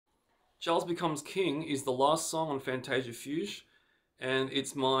Charles Becomes King is the last song on Fantasia Fugue, and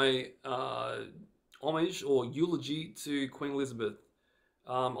it's my homage or eulogy to Queen Elizabeth.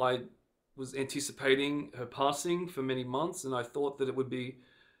 I was anticipating her passing for many months, and I thought that it would be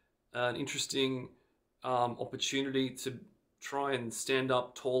an interesting opportunity to try and stand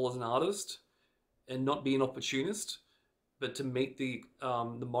up tall as an artist and not be an opportunist, but to meet the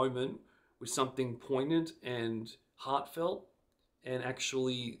moment with something poignant and heartfelt and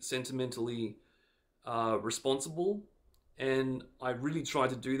actually sentimentally responsible. And I really tried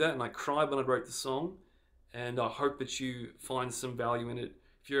to do that, and I cried when I wrote the song. And I hope that you find some value in it.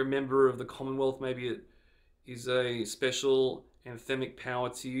 If you're a member of the Commonwealth, maybe it is a special anthemic power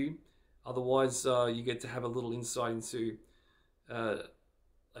to you. Otherwise, you get to have a little insight into uh,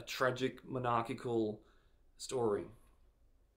 a tragic monarchical story.